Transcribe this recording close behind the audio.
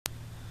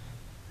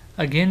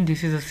Again,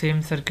 this is the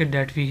same circuit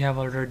that we have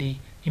already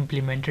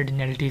implemented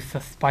in LT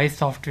Spice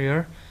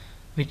software,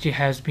 which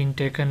has been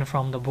taken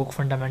from the book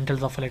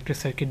Fundamentals of Electric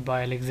Circuit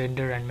by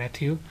Alexander and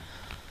Matthew.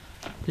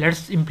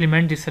 Let's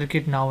implement the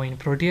circuit now in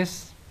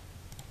Proteus.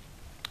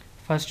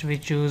 First we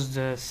choose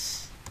the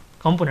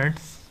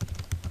components.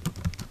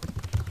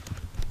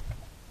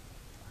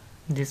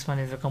 This one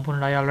is a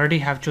component. I already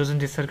have chosen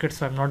this circuit,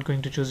 so I'm not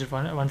going to choose it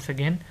once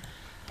again.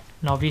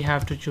 Now we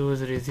have to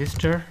choose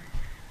resistor.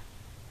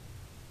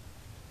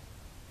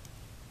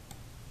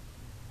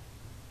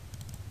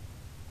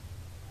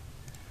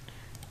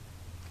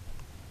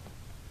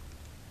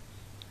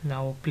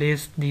 Now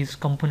place these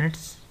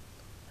components.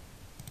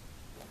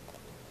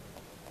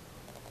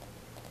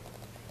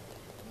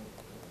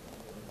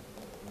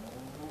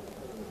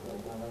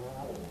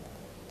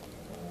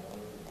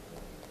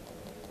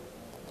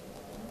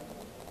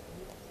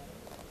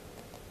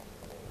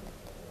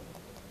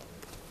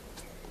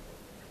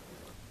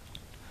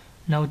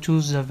 Now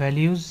choose the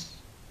values.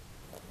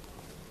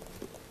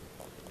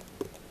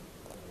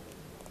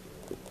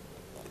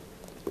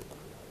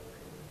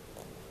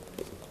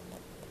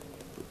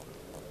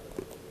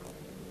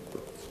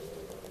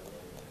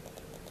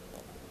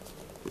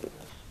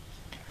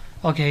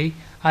 Okay,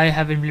 I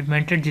have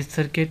implemented this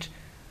circuit.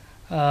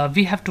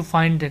 We have to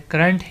find the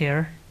current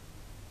here.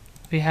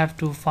 We have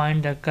to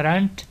find the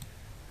current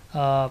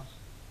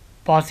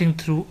passing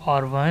through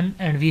R1,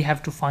 and we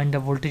have to find the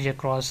voltage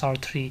across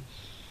R3.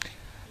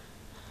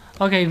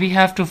 Okay, we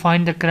have to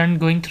find the current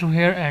going through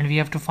here, and we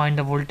have to find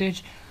the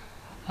voltage.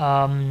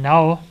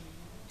 Now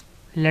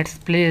let's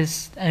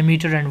place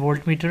ammeter and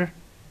voltmeter.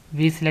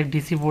 We select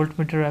DC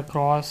voltmeter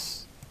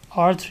across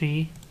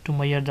R3 to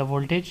measure the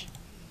voltage,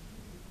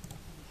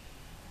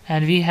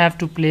 and we have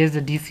to place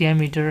the DC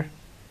ammeter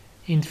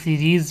in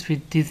series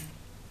with this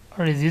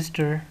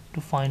resistor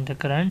to find the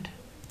current.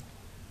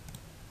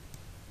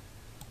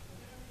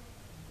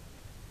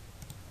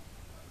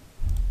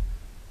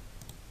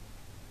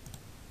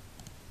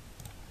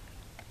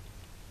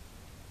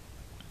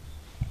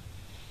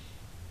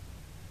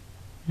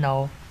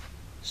 Now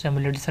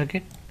simulate the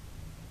circuit.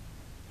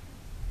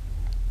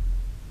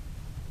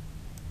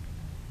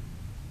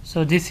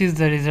 So this is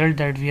the result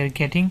that we are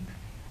getting.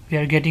 We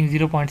are getting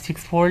 0.6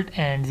 volt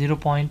and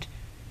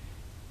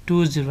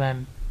 0.20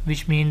 amp,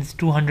 which means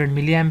 200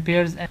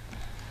 milliamperes.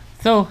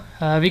 So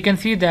we can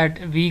see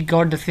that we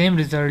got the same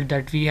result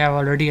that we have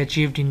already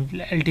achieved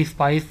in LT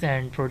Spice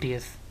and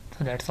Proteus.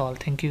 So that's all.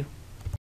 Thank you.